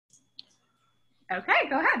Okay,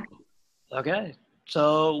 go ahead. Okay,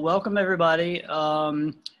 so welcome everybody.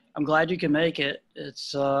 I'm glad you can make it.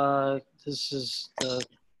 This is the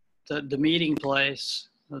meeting place.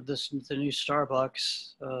 The new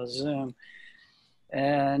Starbucks Zoom,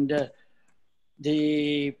 and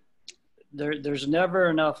there's never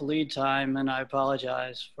enough lead time, and I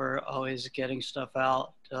apologize for always getting stuff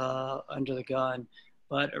out under the gun.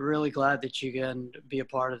 But I'm really glad that you can be a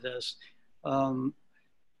part of this. Um,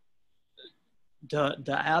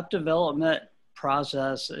 the app development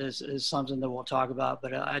process is something that we'll talk about,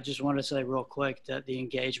 but I just want to say real quick that the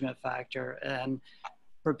engagement factor and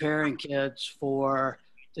preparing kids for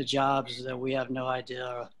the jobs that we have no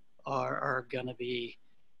idea are going to be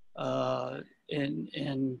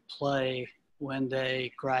in play when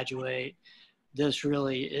they graduate. This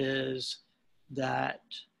really is that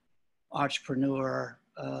entrepreneur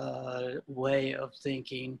way of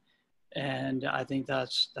thinking, and I think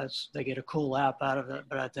that's they get a cool app out of it.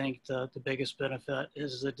 But I think the biggest benefit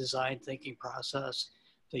is the design thinking process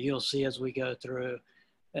that you'll see as we go through,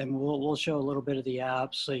 and we'll show a little bit of the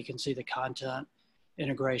app so you can see the content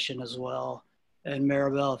integration as well. And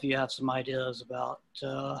Maribel, if you have some ideas about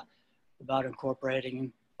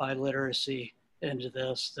incorporating biliteracy into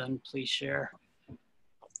this, then please share.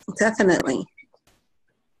 Definitely.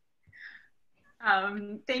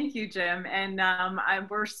 Thank you, Jim, and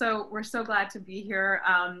we're so glad to be here.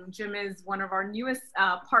 Jim is one of our newest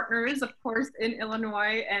partners, of course, in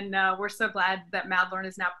Illinois, and we're so glad that MadLearn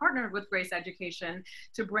is now partnered with Grace Education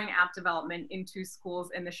to bring app development into schools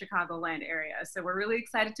in the Chicagoland area. So we're really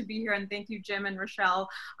excited to be here, and thank you, Jim and Rochelle,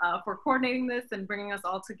 for coordinating this and bringing us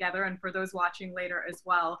all together. And for those watching later as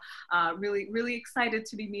well, really excited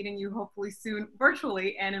to be meeting you hopefully soon,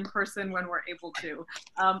 virtually and in person when we're able to.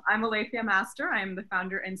 I'm Alethea Master. I am the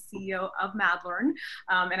founder and CEO of MadLearn,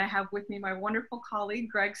 and I have with me my wonderful colleague,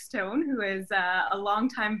 Greg Stone, who is a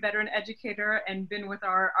longtime veteran educator and been with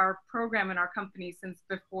our program and our company since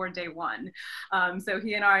before day one. So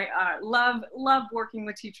he and I love working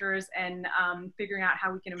with teachers and figuring out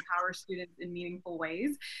how we can empower students in meaningful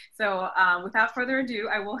ways. So without further ado,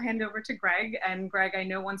 I will hand over to Greg. And Greg, I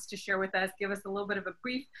know, wants to share with us, give us a little bit of a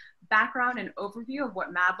brief background and overview of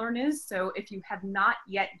what MadLearn is. So if you have not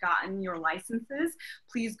yet gotten your licenses,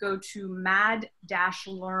 please go to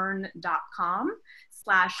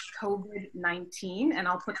mad-learn.com/COVID-19, and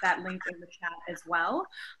I'll put that link in the chat as well.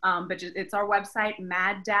 But it's our website,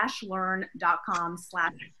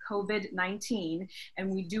 mad-learn.com/COVID-19,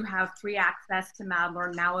 and we do have free access to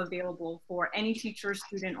MadLearn now available for any teacher,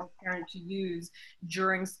 student, or parent to use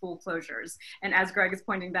during school closures. And as Greg is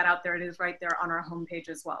pointing that out there, it is right there on our homepage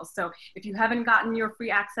as well. So if you haven't gotten your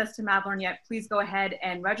free access to MadLearn yet, please go ahead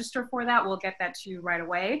and register for that. We'll get that to you right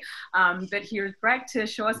away. But here's Greg to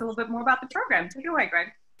show us a little bit more about the program. Take it away,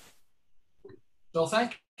 Greg. Well,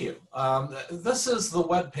 thank you. This is the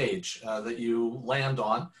web page that you land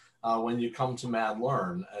on when you come to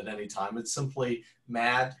MadLearn at any time. It's simply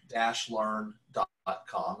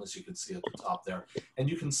mad-learn.com, as you can see at the top there. And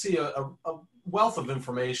you can see a wealth of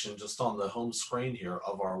information just on the home screen here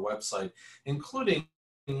of our website, including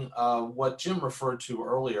what Jim referred to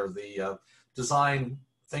earlier, the design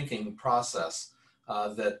thinking process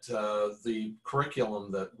that the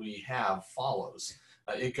curriculum that we have follows.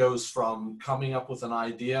 It goes from coming up with an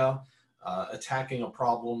idea, attacking a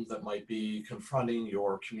problem that might be confronting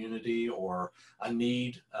your community or a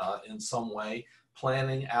need in some way,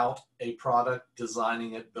 planning out a product,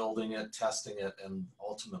 designing it, building it, testing it, and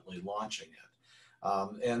ultimately launching it.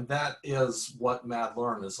 And that is what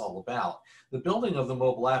MadLearn is all about. The building of the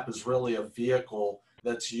mobile app is really a vehicle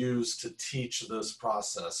that's used to teach this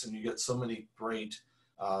process, and you get so many great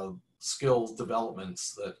skills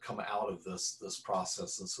developments that come out of this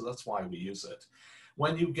process, and so that's why we use it.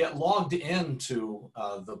 When you get logged into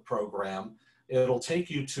the program, it'll take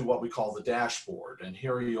you to what we call the dashboard, and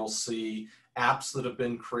here you'll see apps that have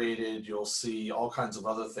been created. You'll see all kinds of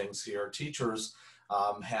other things here. Teachers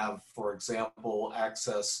have, for example,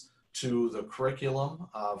 access to the curriculum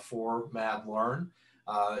for MadLearn.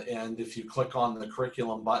 And if you click on the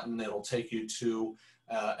curriculum button, it'll take you to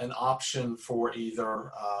an option for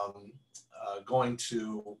either going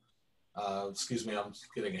to, excuse me, I'm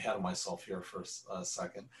getting ahead of myself here for a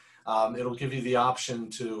second. It'll give you the option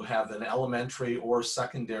to have an elementary or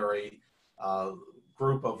secondary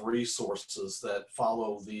group of resources that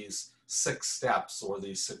follow these 6 steps or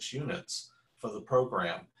these 6 units for the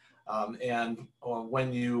program. And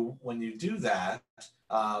when you do that,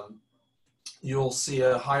 you'll see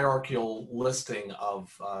a hierarchical listing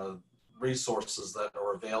of resources that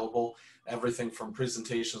are available, everything from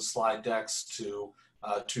presentation slide decks to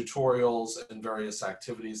tutorials and various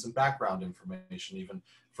activities and background information even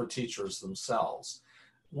for teachers themselves.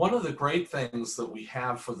 One of the great things that we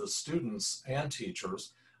have for the students and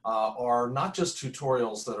teachers are not just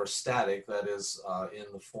tutorials that are static, that is in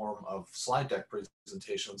the form of slide deck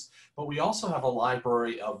presentations, but we also have a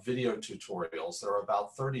library of video tutorials. There are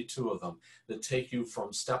about 32 of them that take you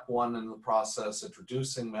from step one in the process,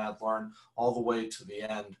 introducing MadLearn, all the way to the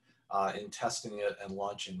end in testing it and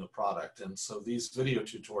launching the product. And so these video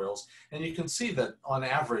tutorials, and you can see that on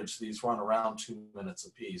average, these run around 2 minutes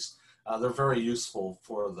apiece. They're very useful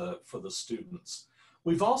for the students.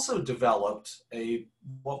 We've also developed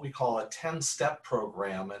what we call a 10-step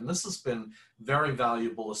program, and this has been very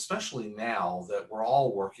valuable, especially now that we're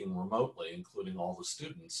all working remotely, including all the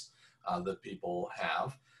students that people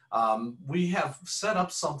have. We have set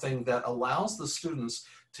up something that allows the students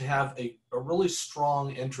to have a really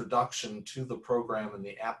strong introduction to the program and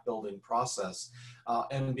the app building process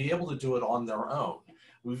and be able to do it on their own.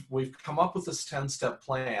 We've come up with this 10-step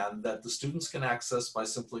plan that the students can access by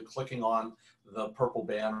simply clicking on the purple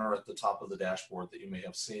banner at the top of the dashboard that you may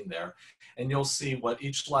have seen there. And you'll see what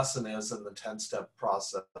each lesson is in the 10-step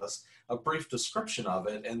process, a brief description of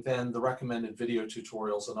it, and then the recommended video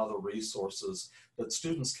tutorials and other resources that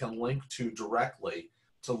students can link to directly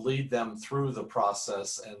to lead them through the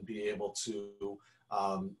process and be able to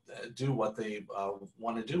do what they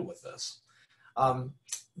want to do with this.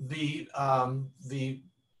 The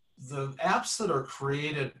apps that are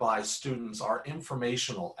created by students are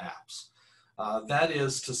informational apps. That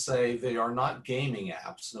is to say, they are not gaming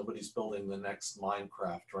apps. Nobody's building the next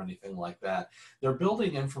Minecraft or anything like that. They're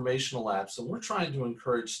building informational apps, and we're trying to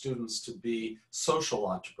encourage students to be social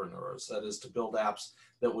entrepreneurs. That is, to build apps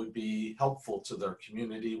that would be helpful to their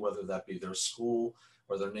community, whether that be their school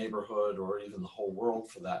or their neighborhood or even the whole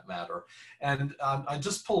world for that matter. And I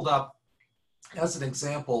just pulled up, as an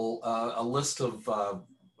example, a list of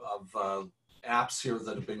apps here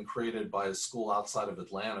that have been created by a school outside of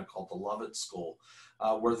Atlanta called the Lovett School,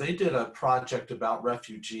 where they did a project about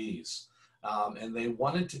refugees. And they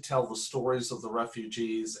wanted to tell the stories of the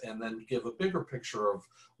refugees and then give a bigger picture of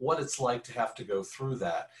what it's like to have to go through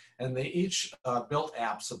that. And they each built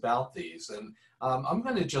apps about these. And I'm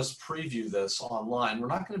going to just preview this online. We're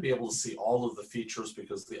not going to be able to see all of the features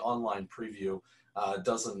because the online preview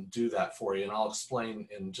doesn't do that for you. And I'll explain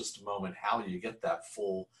in just a moment how you get that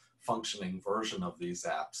full functioning version of these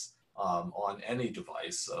apps on any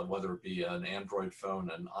device, whether it be an Android phone,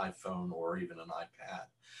 an iPhone, or even an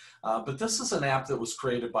iPad. But this is an app that was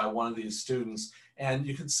created by one of these students, and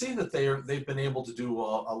you can see that they've been able to do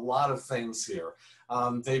a lot of things here.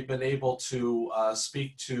 They've been able to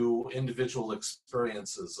speak to individual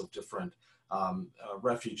experiences of different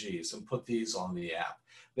refugees and put these on the app.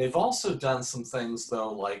 They've also done some things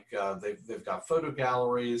though, like they've got photo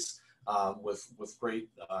galleries, with great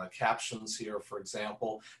captions here, for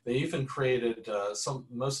example. They even created,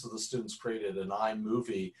 most of the students created an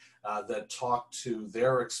iMovie that talked to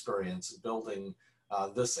their experience building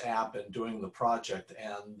this app and doing the project,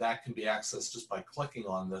 and that can be accessed just by clicking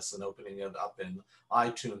on this and opening it up in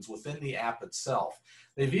iTunes within the app itself.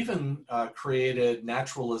 They've even created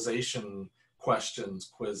naturalization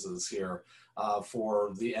quizzes here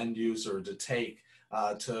for the end user to take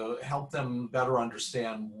to help them better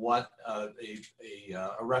understand what a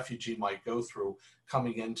refugee might go through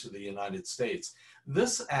coming into the United States.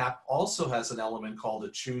 This app also has an element called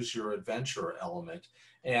a Choose Your Adventure element.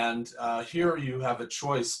 And here you have a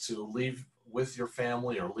choice to leave with your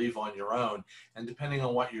family or leave on your own. And depending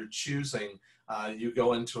on what you're choosing, you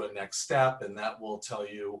go into a next step, and that will tell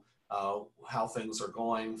you how things are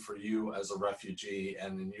going for you as a refugee,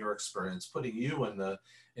 and in your experience, putting you in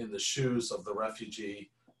the shoes of the refugee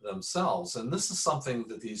themselves. And this is something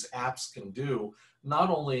that these apps can do, not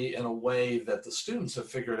only in a way that the students have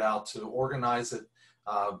figured out to organize it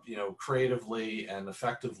creatively and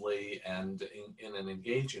effectively and in an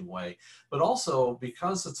engaging way, but also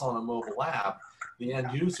because it's on a mobile app, the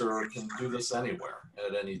end user can do this anywhere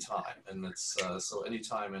at any time. And it's so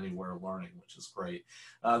anytime, anywhere learning, which is great.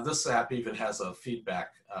 This app even has a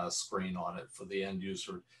feedback screen on it for the end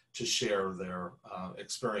user to share their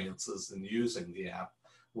experiences in using the app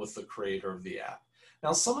with the creator of the app.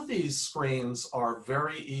 Now, some of these screens are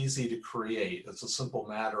very easy to create. It's a simple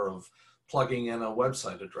matter of plugging in a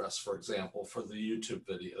website address, for example, for the YouTube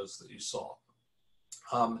videos that you saw.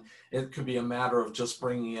 It could be a matter of just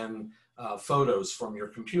bringing in photos from your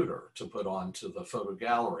computer to put onto the photo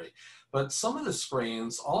gallery. But some of the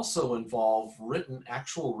screens also involve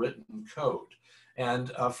actual written code.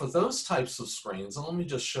 And for those types of screens, and let me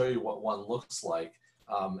just show you what one looks like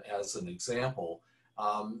as an example.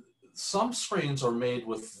 some screens are made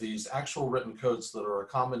with these actual written codes that are a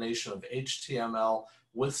combination of HTML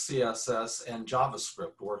with CSS and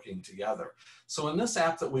JavaScript working together. So in this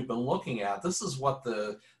app that we've been looking at, this is what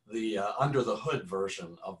the under the hood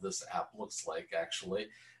version of this app looks like actually.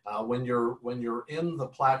 When you're in the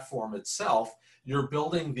platform itself, you're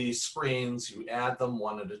building these screens, you add them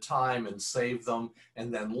one at a time and save them,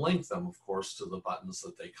 and then link them, of course, to the buttons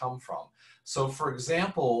that they come from. So for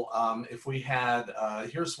example, if we had,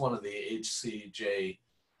 here's one of the HCJ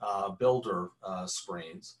builder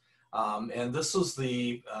screens. And this is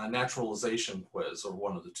the naturalization quiz, or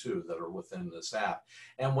one of the two that are within this app.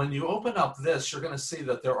 And when you open up this, you're going to see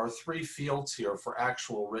that there are 3 fields here for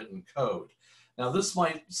actual written code. Now this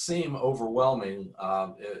might seem overwhelming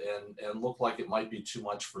and look like it might be too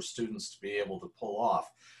much for students to be able to pull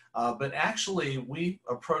off. But actually we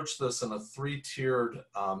approach this in a 3-tiered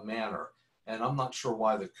manner. And I'm not sure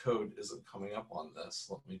why the code isn't coming up on this.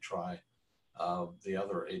 Let me try the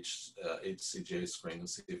other HCJ screen and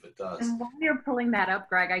see if it does. And while you're pulling that up,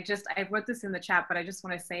 Greg, I wrote this in the chat, but I just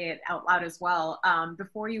want to say it out loud as well.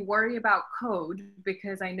 Before you worry about code,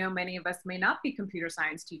 because I know many of us may not be computer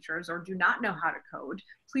science teachers or do not know how to code,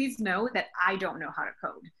 please know that I don't know how to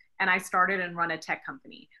code. And I started and run a tech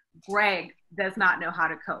company. Greg does not know how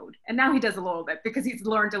to code. And now he does a little bit because he's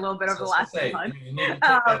learned a little bit over the last month. You need to take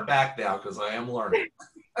that back now because I am learning.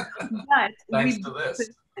 But Thanks to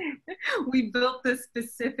this. We built this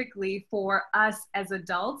specifically for us as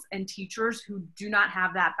adults and teachers who do not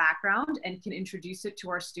have that background and can introduce it to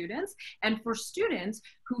our students, and for students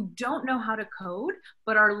who don't know how to code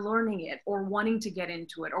but are learning it or wanting to get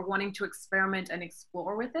into it or wanting to experiment and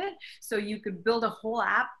explore with it. So you could build a whole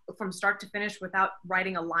app from start to finish without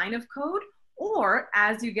writing a line of code. Or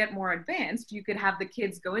as you get more advanced, you could have the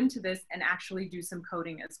kids go into this and actually do some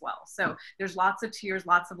coding as well. So there's lots of tiers,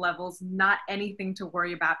 lots of levels, not anything to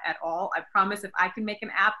worry about at all. I promise if I can make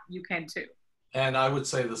an app, you can too. And I would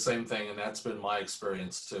say the same thing, and that's been my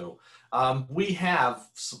experience too. We have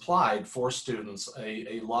supplied for students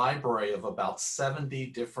a library of about 70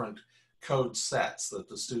 different code sets that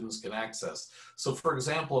the students can access. So for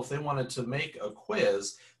example, if they wanted to make a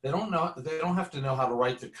quiz, they don't have to know how to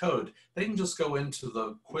write the code. They can just go into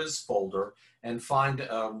the quiz folder and find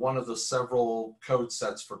one of the several code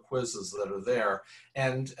sets for quizzes that are there.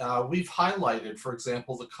 And we've highlighted, for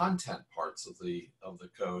example, the content parts of the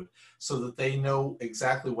code so that they know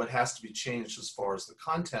exactly what has to be changed as far as the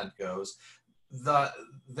content goes,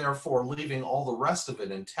 therefore leaving all the rest of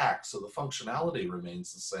it intact so the functionality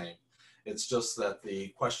remains the same. It's just that the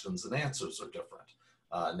questions and answers are different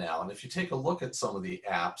now. And if you take a look at some of the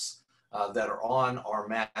apps that are on our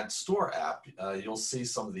Mad Store app, you'll see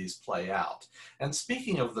some of these play out. And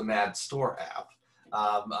speaking of the Mad Store app,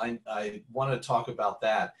 I want to talk about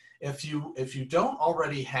that. If you don't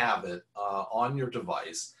already have it on your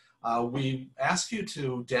device, we ask you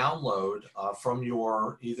to download from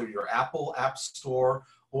either your Apple App Store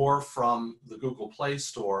or from the Google Play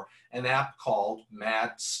Store an app called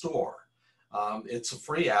Mad Store. It's a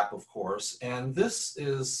free app, of course, and this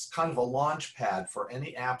is kind of a launch pad for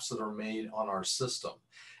any apps that are made on our system.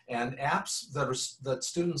 And apps that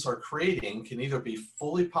students are creating can either be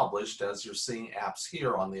fully published, as you're seeing apps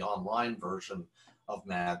here on the online version of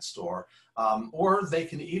Mad Store, or they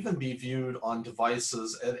can even be viewed on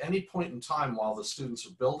devices at any point in time while the students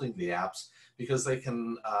are building the apps, because they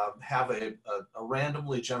can have a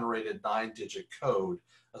randomly generated 9-digit code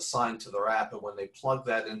assigned to their app, and when they plug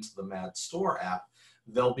that into the Mad Store app,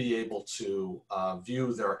 they'll be able to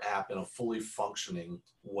view their app in a fully functioning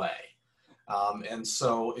way. And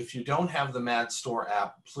so if you don't have the Mad Store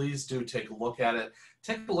app, please do take a look at it.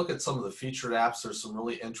 Take a look at some of the featured apps. There's some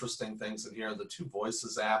really interesting things in here. The Two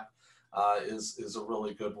Voices app is a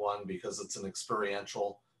really good one because it's an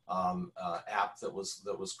experiential app that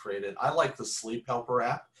was created. I like the Sleep Helper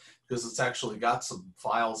app because it's actually got some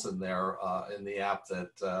files in there in the app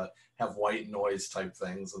that have white noise type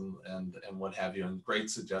things and what have you, and great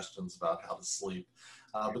suggestions about how to sleep.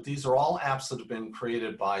 But these are all apps that have been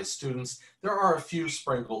created by students. There are a few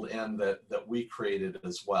sprinkled in that we created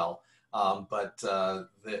as well, and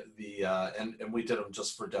we did them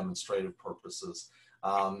just for demonstrative purposes.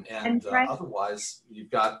 Otherwise, you've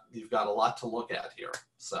got a lot to look at here.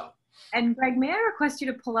 So. And Greg, may I request you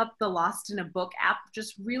to pull up the Lost in a Book app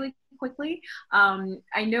just really quickly?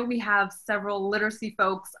 I know we have several literacy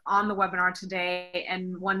folks on the webinar today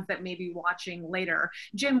and ones that may be watching later.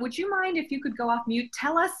 Jim, would you mind if you could go off mute?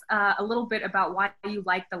 Tell us a little bit about why you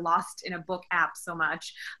like the Lost in a Book app so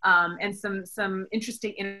much, and some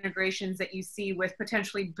interesting integrations that you see with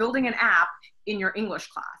potentially building an app in your English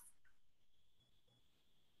class.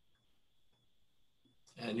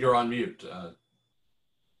 And you're on mute.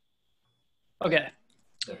 Okay.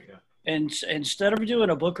 There you go. And instead of doing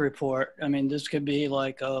a book report, I mean, this could be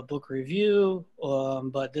like a book review,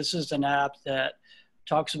 but this is an app that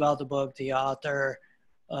talks about the book, the author,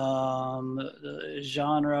 the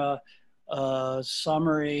genre,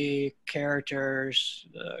 summary, characters,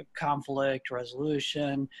 conflict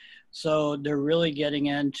resolution. So they're really getting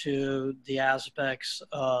into the aspects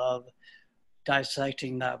of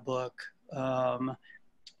dissecting that book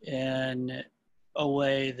in a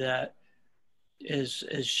way that is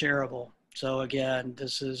shareable. So again,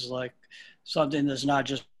 this is like something that's not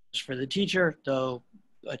just for the teacher, though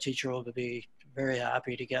a teacher will be very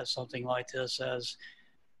happy to get something like this as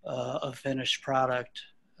a finished product.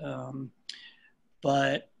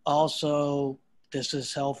 But also this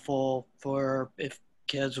is helpful for if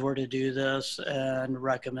kids were to do this and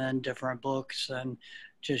recommend different books and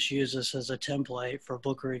just use this as a template for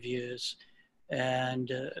book reviews.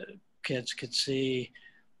 And kids could see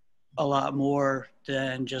a lot more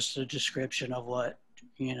than just a description of what,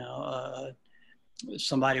 you know,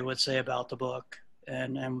 somebody would say about the book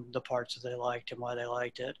and the parts that they liked and why they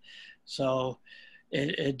liked it. So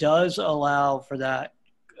it does allow for that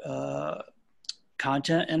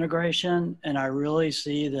content integration. And I really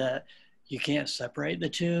see that you can't separate the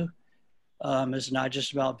two. It's not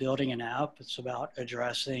just about building an app. It's about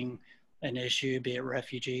addressing an issue, be it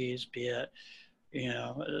refugees, be it, you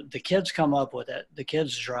know, the kids come up with it. The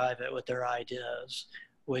kids drive it with their ideas,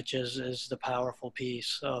 which is the powerful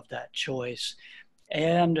piece of that choice.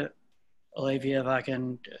 And Olivia, if I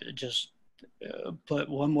can just put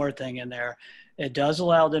one more thing in there, it does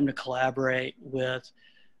allow them to collaborate with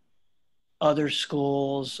other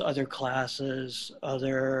schools, other classes,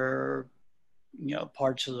 other, you know,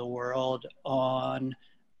 parts of the world on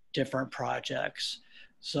different projects.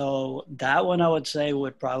 So that one I would say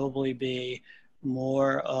would probably be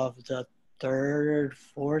more of the third,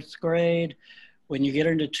 fourth grade. When you get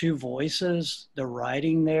into two voices, the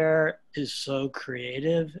writing there is so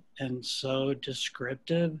creative and so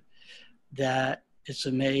descriptive that it's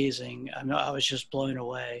amazing. I was just blown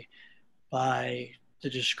away by the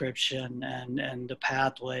description and the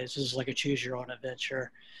pathways. This is like a choose your own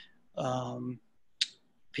adventure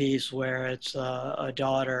piece where it's a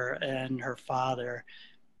daughter and her father,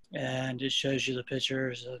 and it shows you the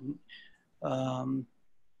pictures, and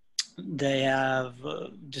they have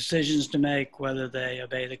decisions to make whether they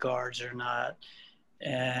obey the guards or not.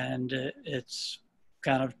 And it's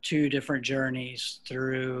kind of two different journeys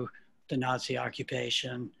through the Nazi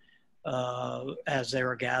occupation as they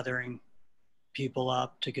were gathering people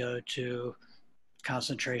up to go to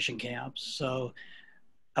concentration camps. So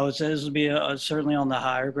I would say this would be certainly on the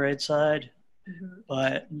higher grade side. Mm-hmm.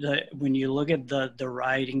 But when you look at the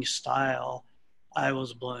writing style, I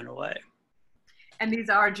was blown away. And these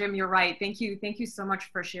are, Jim, you're right. Thank you so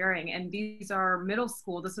much for sharing. And these are middle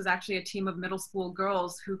school. This was actually a team of middle school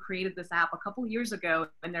girls who created this app a couple years ago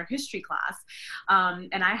in their history class.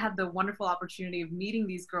 And I had the wonderful opportunity of meeting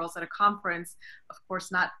these girls at a conference, of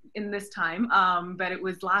course, not in this time, but it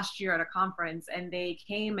was last year at a conference. And they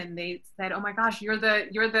came and they said, "Oh my gosh, you're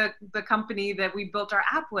the company that we built our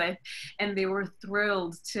app with." And they were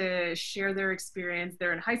thrilled to share their experience.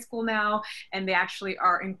 They're in high school now, and they actually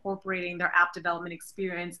are incorporating their app development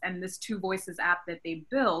experience and this Two Voices app that they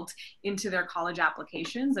built into their college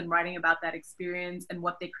applications and writing about that experience and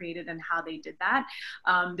what they created and how they did that.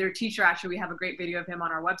 Their teacher, actually, we have a great video of him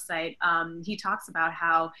on our website. He talks about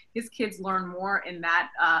how his kids learn more in that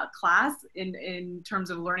class in terms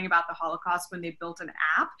of learning about the Holocaust when they built an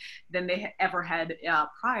app than they ever had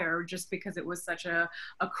prior, just because it was such a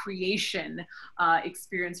creation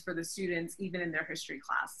experience for the students, even in their history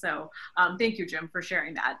class. So thank you, Jim, for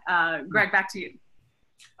sharing that. Greg, back to you.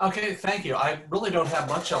 Okay, thank you. I really don't have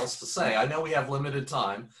much else to say. I know we have limited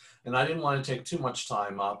time, and I didn't want to take too much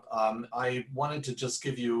time up. I wanted to just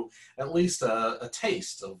give you at least a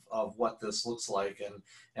taste of what this looks like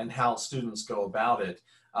and how students go about it.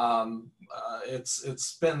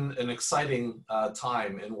 It's been an exciting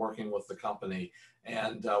time in working with the company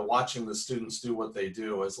and watching the students do what they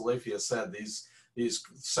do. As Alethea said, these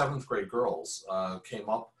 7th grade girls came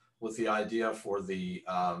up with the idea for the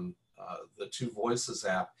Two Voices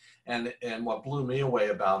app, and what blew me away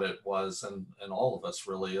about it was, and all of us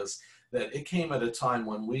really, is that it came at a time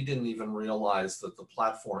when we didn't even realize that the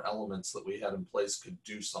platform elements that we had in place could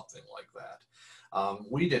do something like that.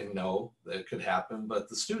 We didn't know that it could happen, but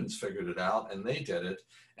the students figured it out and they did it.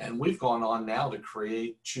 And we've gone on now to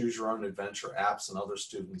create choose your own adventure apps, and other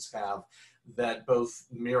students have. that both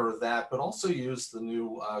mirror that, but also use the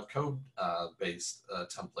new code-based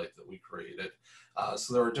template that we created.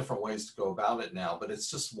 So there are different ways to go about it now, but it's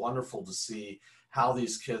just wonderful to see how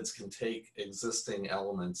these kids can take existing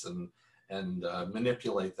elements and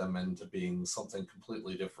manipulate them into being something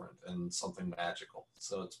completely different and something magical.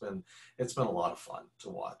 So it's been a lot of fun to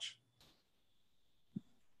watch.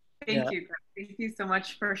 Thank you. Thank you so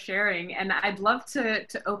much for sharing. And I'd love to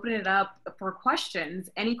open it up for questions.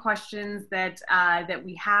 Any questions that that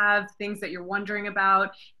we have, things that you're wondering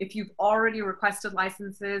about. If you've already requested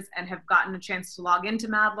licenses and have gotten a chance to log into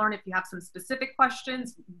MadLearn, if you have some specific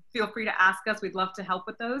questions, feel free to ask us. We'd love to help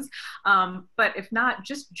with those. But if not,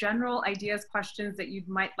 just general ideas, questions that you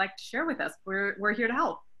might like to share with us. We're here to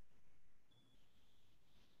help.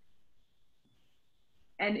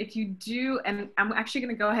 And if you do, and I'm actually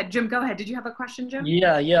going to go ahead. Jim, go ahead. Did you have a question, Jim?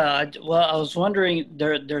 Yeah. Well, I was wondering,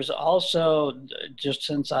 there's also, just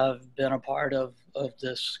since I've been a part of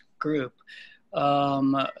this group,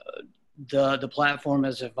 the platform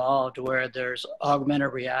has evolved where there's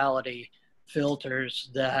augmented reality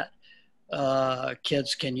filters that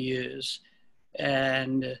kids can use.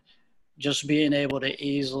 And just being able to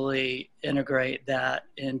easily integrate that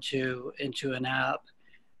into an app.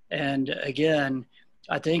 And again,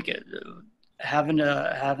 I think having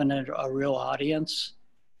a real audience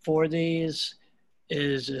for these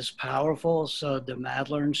is powerful. So the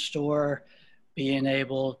MadLearn store, being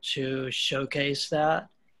able to showcase that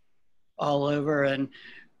all over, and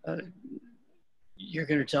you're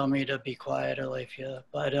going to tell me to be quiet, Alethea,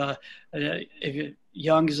 but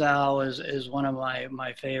Young Zhao is one of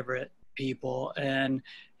my favorite people, and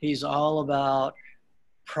he's all about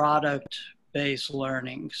product-based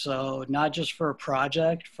learning. So not just for a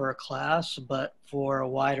project, for a class, but for a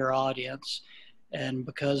wider audience. And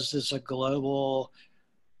because it's a global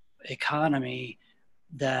economy,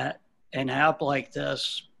 that an app like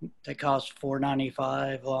this that costs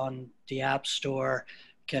 $4.95 on the App Store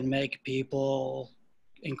can make people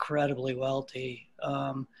incredibly wealthy.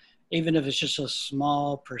 Even if it's just a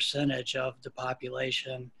small percentage of the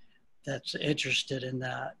population that's interested in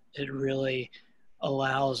that, it really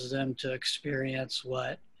allows them to experience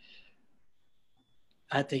what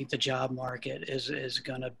I think the job market is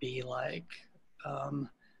going to be like.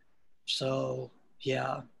 So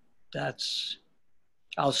yeah,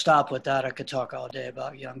 I'll stop with that. I could talk all day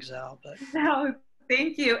about Young Zhao, but. No,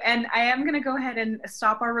 thank you. And I am going to go ahead and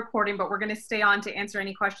stop our recording, but we're going to stay on to answer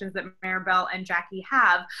any questions that Maribel and Jackie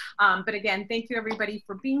have. But again, thank you everybody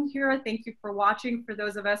for being here. Thank you for watching, for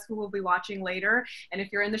those of us who will be watching later. And if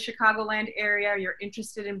you're in the Chicagoland area, you're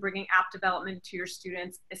interested in bringing app development to your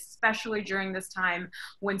students, especially during this time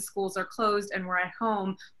when schools are closed and we're at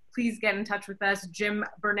home, please get in touch with us. Jim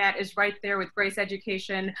Burnett is right there with Grace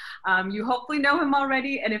Education. You hopefully know him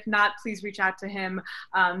already, and if not, please reach out to him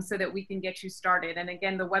so that we can get you started. And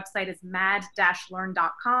again, the website is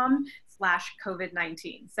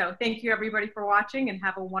mad-learn.com/COVID-19. So thank you everybody for watching, and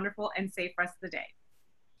have a wonderful and safe rest of the day.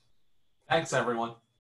 Thanks everyone.